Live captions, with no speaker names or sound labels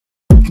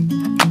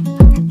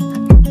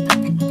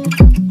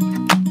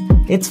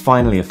It's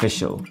finally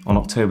official. On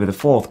October the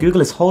 4th,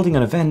 Google is holding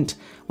an event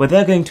where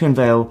they're going to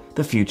unveil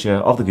the future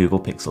of the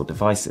Google Pixel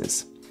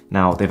devices.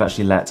 Now, they've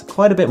actually let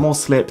quite a bit more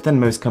slip than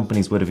most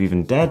companies would have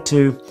even dared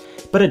to,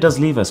 but it does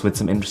leave us with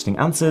some interesting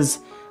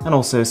answers and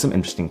also some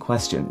interesting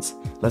questions.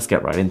 Let's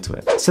get right into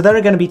it. So there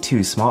are going to be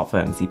two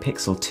smartphones, the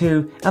Pixel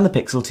 2 and the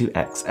Pixel 2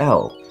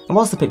 XL. And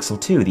whilst the Pixel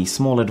 2, the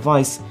smaller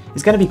device,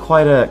 is going to be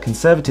quite a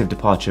conservative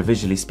departure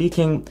visually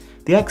speaking,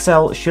 the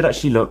XL should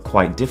actually look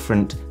quite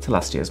different to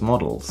last year's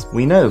models.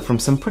 We know from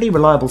some pretty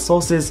reliable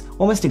sources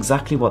almost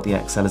exactly what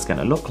the XL is going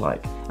to look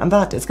like, and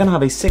that it's going to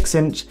have a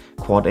 6-inch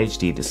Quad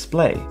HD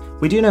display.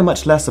 We do know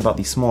much less about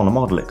the smaller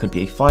model. It could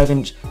be a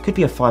 5-inch, could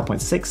be a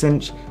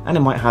 5.6-inch, and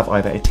it might have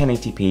either a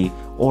 1080p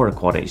or a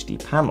Quad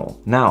HD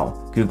panel.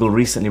 Now, Google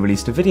recently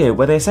released a video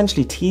where they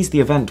essentially teased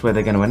the event where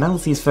they're going to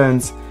announce these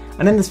phones,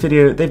 and in this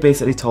video they've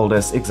basically told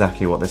us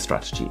exactly what their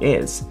strategy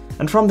is.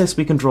 And from this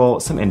we can draw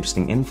some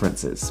interesting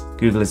inferences.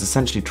 Google is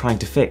essentially trying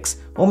to fix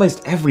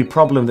almost every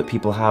problem that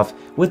people have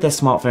with their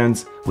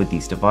smartphones with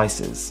these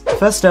devices.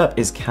 First up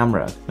is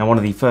camera. Now, one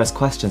of the first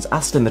questions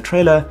asked in the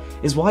trailer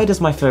is, why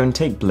does my phone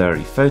take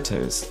blurry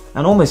photos?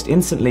 And almost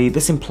instantly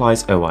this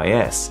implies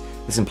OIS.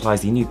 This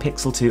implies the new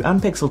Pixel 2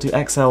 and Pixel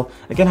 2 XL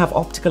again have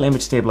optical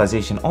image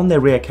stabilization on their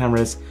rear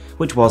cameras,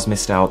 which was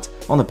missed out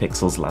on the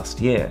Pixels last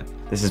year.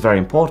 This is very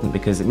important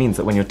because it means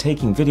that when you're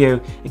taking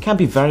video, it can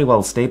be very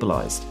well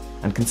stabilized.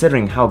 And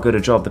considering how good a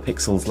job the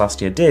Pixels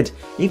last year did,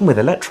 even with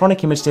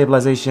electronic image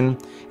stabilization,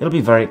 it'll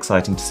be very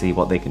exciting to see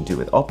what they can do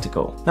with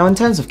optical. Now, in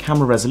terms of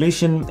camera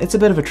resolution, it's a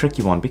bit of a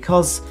tricky one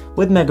because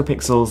with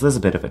megapixels there's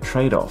a bit of a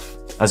trade-off.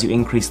 As you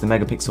increase the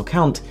megapixel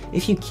count,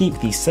 if you keep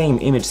the same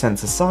image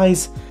sensor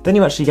size, then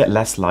you actually get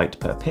less light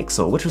per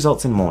pixel, which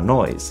results in more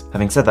noise.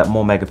 Having said that,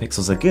 more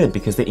megapixels are good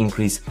because they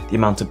increase the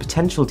amount of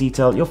potential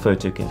detail your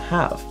photo can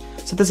have.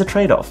 So there's a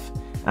trade-off.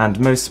 And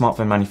most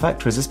smartphone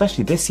manufacturers,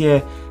 especially this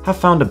year, have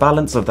found a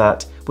balance of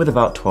that with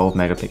about 12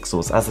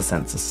 megapixels as the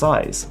sensor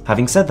size.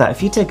 Having said that,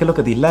 if you take a look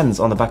at the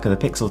lens on the back of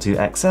the Pixel 2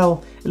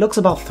 XL, it looks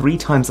about 3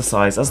 times the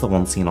size as the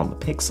one seen on the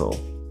Pixel.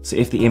 So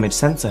if the image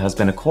sensor has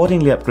been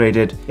accordingly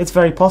upgraded, it's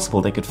very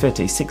possible they could fit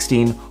a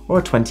 16 or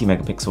a 20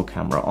 megapixel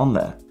camera on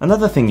there.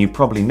 Another thing you've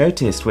probably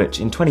noticed, which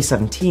in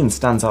 2017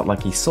 stands out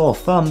like a sore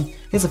thumb,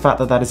 is the fact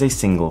that that is a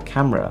single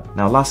camera.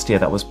 Now, last year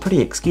that was pretty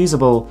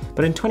excusable,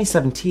 but in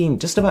 2017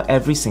 just about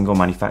every single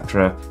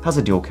manufacturer has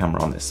a dual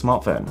camera on their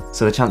smartphone.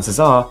 So the chances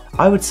are,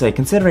 I would say,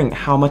 considering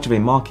how much of a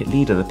market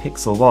leader the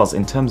Pixel was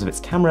in terms of its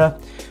camera,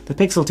 the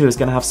Pixel 2 is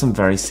going to have some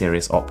very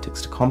serious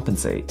optics to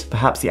compensate.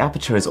 Perhaps the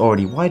aperture is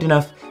already wide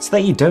enough so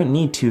that you don't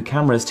need 2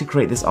 cameras to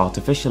create this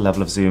artificial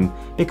level of zoom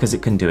because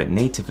it can do it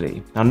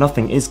natively. Now,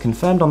 nothing is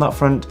confirmed on that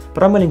front,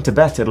 but I'm willing to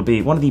bet it'll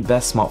be one of the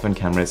best smartphone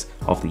cameras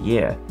of the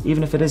year,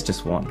 even if it is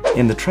just one.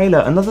 In the trailer,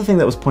 another thing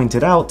that was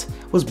pointed out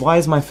was, why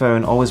is my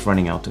phone always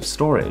running out of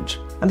storage?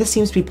 And this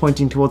seems to be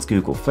pointing towards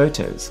Google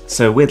Photos.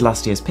 So with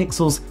last year's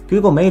Pixels,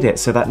 Google made it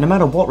so that no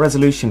matter what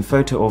resolution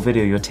photo or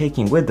video you're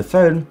taking with the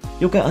phone,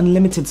 you'll get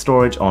unlimited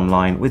storage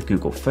online with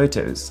Google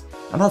Photos.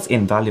 And that's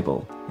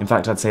invaluable. In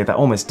fact, I'd say that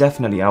almost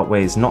definitely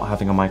outweighs not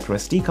having a micro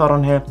SD card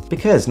on here,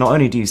 because not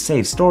only do you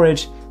save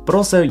storage, but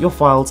also your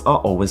files are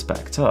always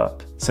backed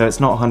up. So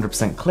it's not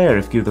 100% clear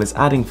if Google is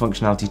adding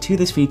functionality to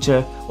this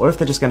feature or if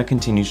they're just going to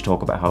continue to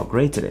talk about how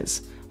great it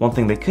is. One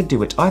thing they could do,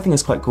 which I think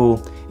is quite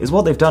cool, is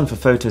what they've done for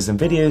photos and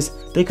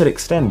videos, they could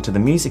extend to the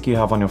music you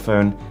have on your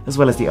phone as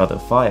well as the other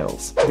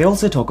files. They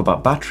also talk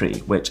about battery,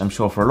 which I'm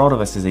sure for a lot of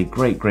us is a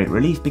great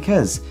relief,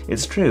 because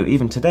it's true,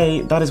 even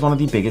today, that is one of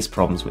the biggest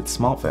problems with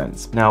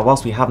smartphones. Now,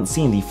 whilst we haven't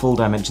seen the full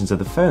dimensions of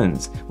the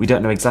phones, we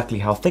don't know exactly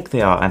how thick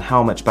they are and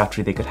how much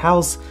battery they could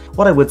house,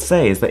 what I would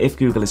say is that if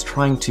Google is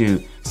trying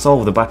to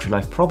solve the battery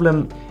life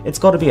problem, it's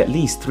got to be at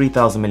least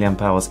 3000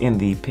 mAh in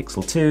the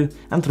Pixel 2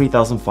 and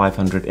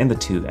 3500 in the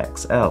 2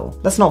 XL.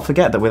 Let's not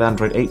forget that with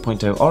Android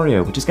 8.0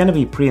 Oreo, which is going to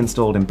be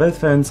pre-installed in both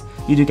phones,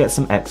 you do get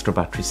some extra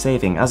battery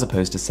saving as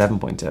opposed to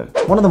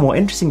 7.0. One of the more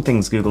interesting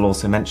things Google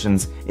also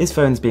mentions is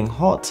phones being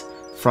hot,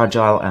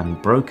 fragile and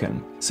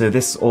broken. So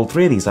all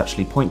 3 of these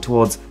actually point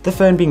towards the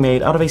phone being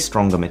made out of a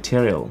stronger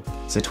material.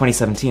 So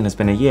 2017 has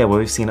been a year where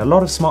we've seen a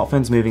lot of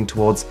smartphones moving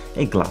towards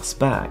a glass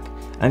back.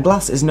 And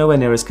glass is nowhere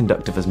near as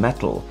conductive as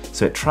metal,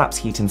 so it traps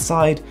heat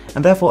inside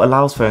and therefore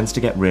allows phones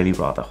to get really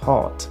rather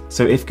hot.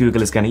 So if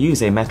Google is going to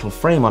use a metal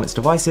frame on its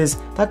devices,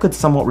 that could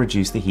somewhat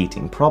reduce the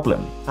heating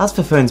problem. As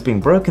for phones being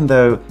broken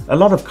though, a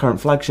lot of current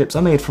flagships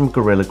are made from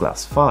Gorilla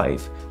Glass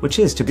 5, which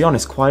is, to be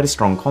honest, quite a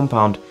strong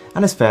compound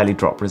and is fairly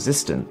drop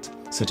resistant.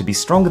 So to be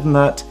stronger than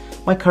that,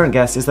 my current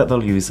guess is that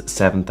they'll use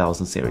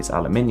 7000 series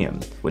aluminium,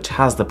 which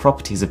has the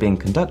properties of being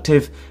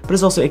conductive, but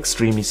is also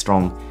extremely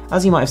strong,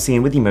 as you might have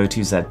seen with the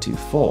Moto Z2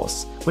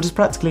 Force, which is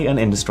practically an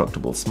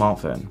indestructible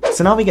smartphone.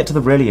 So now we get to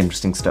the really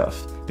interesting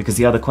stuff, because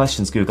the other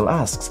questions Google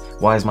asks,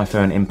 why is my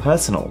phone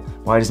impersonal?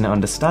 Why doesn't it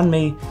understand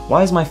me?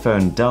 Why is my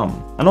phone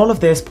dumb? And all of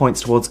this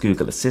points towards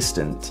Google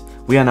Assistant.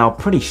 we are now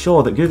pretty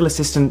sure that Google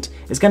Assistant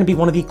is going to be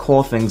one of the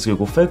core things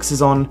Google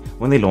focuses on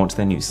when they launch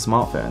their new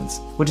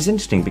smartphones. Which is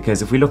interesting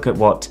because if we look at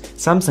what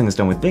Samsung has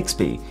done with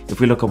Bixby, if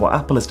we look at what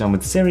Apple has done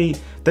with Siri,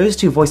 those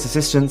two voice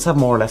assistants have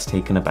more or less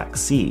taken a back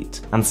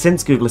seat. And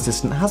since Google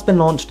Assistant has been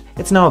launched,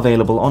 it's now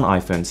available on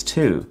iPhones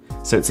too.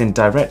 So it's in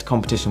direct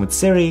competition with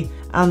Siri,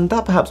 and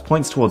that perhaps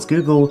points towards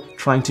Google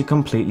trying to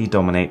completely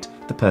dominate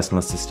the personal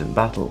assistant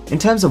battle. In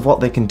terms of what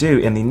they can do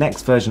in the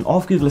next version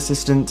of Google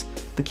Assistant,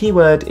 the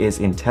keyword is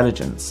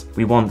intelligence.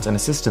 We want an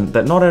assistant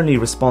that not only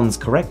responds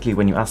correctly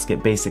when you ask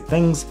it basic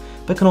things,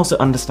 but can also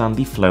understand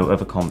the flow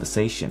of a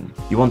conversation.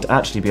 You want to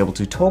actually be able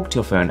to talk to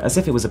your phone as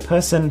if it was a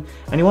person,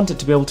 and you want it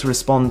to be able to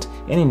respond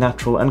in a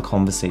natural and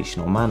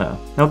conversational manner.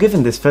 Now,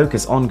 given this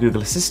focus on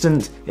Google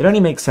Assistant, it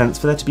only makes sense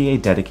for there to be a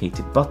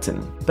dedicated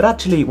button. But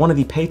actually, one of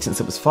the patents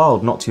that was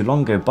filed not too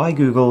long ago by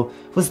Google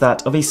was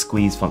that of a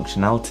squeeze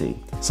functionality,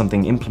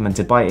 something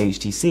implemented by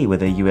HTC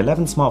with a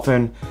U11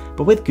 smartphone,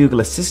 but with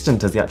Google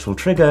Assistant as the actual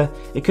trigger,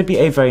 it could be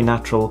a very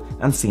natural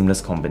and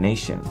seamless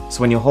combination.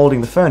 So when you're holding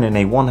the phone in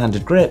a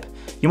one-handed grip,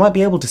 you might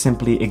be able to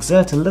simply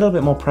exert a little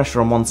bit more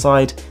pressure on one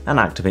side and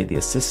activate the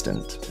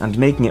assistant. And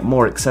making it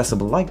more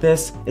accessible like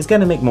this is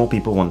going to make more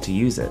people want to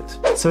use it.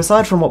 So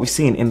aside from what we've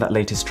seen in that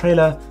latest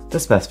trailer, the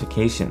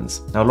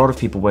specifications. Now, a lot of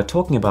people were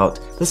talking about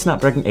the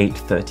Snapdragon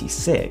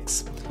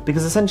 836.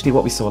 Because essentially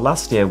what we saw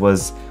last year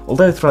was,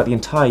 although throughout the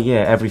entire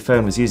year every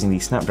phone was using the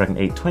Snapdragon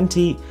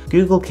 820,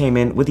 Google came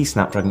in with the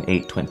Snapdragon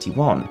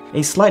 821,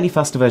 a slightly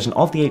faster version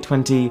of the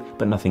 820,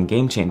 but nothing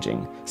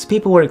game-changing. So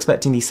people were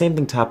expecting the same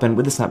thing to happen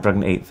with the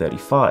Snapdragon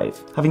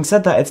 835. Having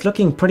said that, it's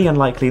looking pretty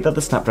unlikely that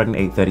the Snapdragon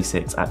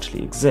 836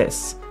 actually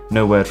exists.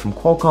 No word from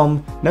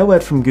Qualcomm, no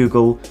word from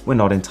Google, we're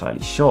not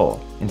entirely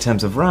sure. In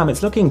terms of RAM,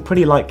 it's looking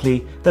pretty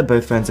likely that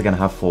both phones are going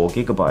to have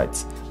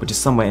 4GB, which is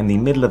somewhere in the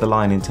middle of the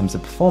line in terms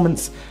of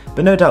performance,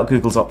 but no doubt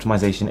Google's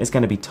optimization is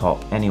going to be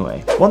top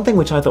anyway. One thing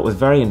which I thought was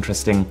very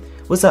interesting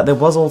was that there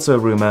was also a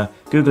rumour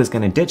Google is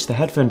going to ditch the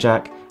headphone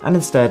jack and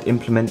instead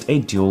implement a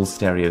dual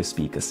stereo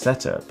speaker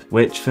setup,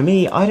 which for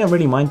me, I don't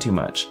really mind too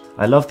much.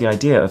 I love the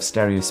idea of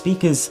stereo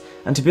speakers,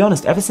 and to be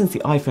honest, ever since the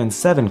iPhone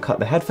 7 cut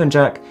the headphone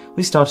jack,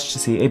 we started to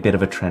see a bit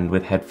of a trend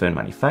with headphone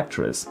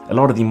manufacturers. A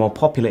lot of the more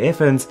popular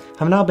earphones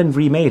have now been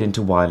remade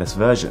into wireless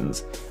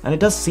versions, and it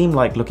does seem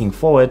like looking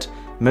forward,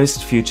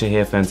 most future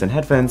earphones and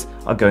headphones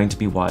are going to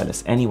be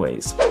wireless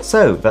anyways.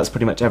 So that's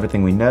pretty much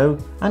everything we know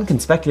and can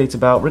speculate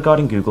about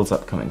regarding Google's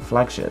upcoming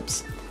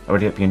flagships. I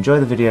really hope you enjoy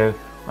the video.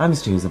 I'm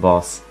Mr. Who's the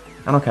Boss,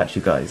 and I'll catch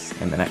you guys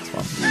in the next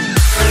one.